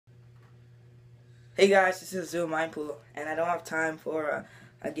Hey guys, this is Zoom Mindpool, and I don't have time for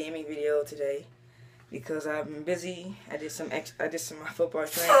a gaming video today because I've been busy. I did some football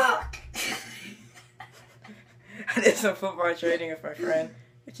training. I did some football training with my friend,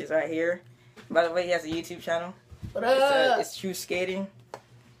 which is right here. By the way, he has a YouTube channel. What up? It's True Skating.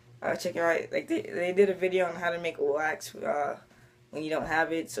 Check it out. Like they did a video on how to make wax when you don't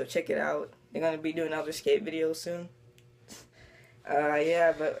have it, so check it out. They're gonna be doing other skate videos soon.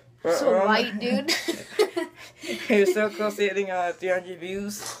 Yeah, but so white, dude. We're so close to hitting 300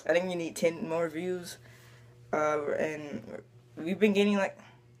 views. I think we need 10 more views. And we've been getting like.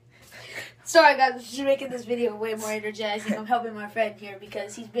 Sorry guys, I'm just making this video way more energizing. I'm helping my friend here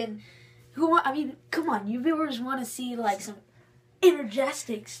because he's been. Come on, you viewers want to see like some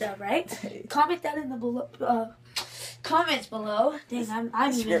energetic stuff, right? Comment that in the comments below. Dang,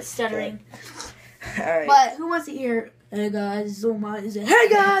 I'm even stuttering. Alright. But who wants to hear? Hey guys, Zoom Mindpool. Hey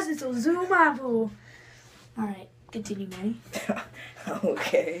guys, it's a Zoom Mindpool. All right, continue, Manny.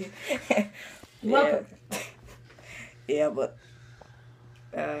 Okay. Welcome. Yeah, but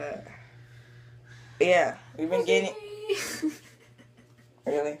yeah, we've been getting.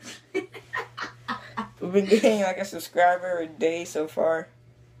 Really? We've been getting like a subscriber a day so far.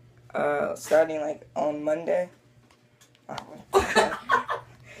 Starting like on Monday.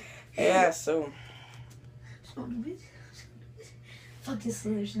 Yeah, so. Fuck this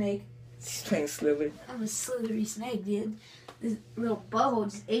slither snake. She's playing Slither. I'm a slithery snake, dude. This little butthole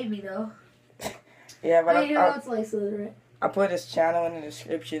just ate me, though. Yeah, but you know it's like Slither, right? I'll put his channel in the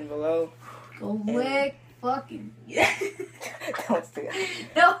description below. Go lick fucking. Don't do that.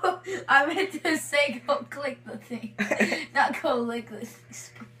 No, I meant to say go click the thing. Not go lick the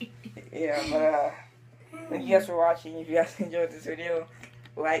screen. Yeah, but thank you guys for watching. If you guys enjoyed this video,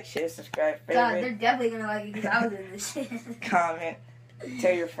 like, share, subscribe, favorite. God, they're definitely gonna like it because I was in this shit. Comment.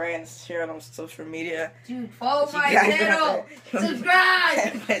 Tell your friends, share it on social media. Dude, follow my channel.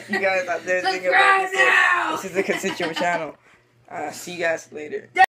 Subscribe. You guys out there subscribe now. This is a constituent channel. See you guys later.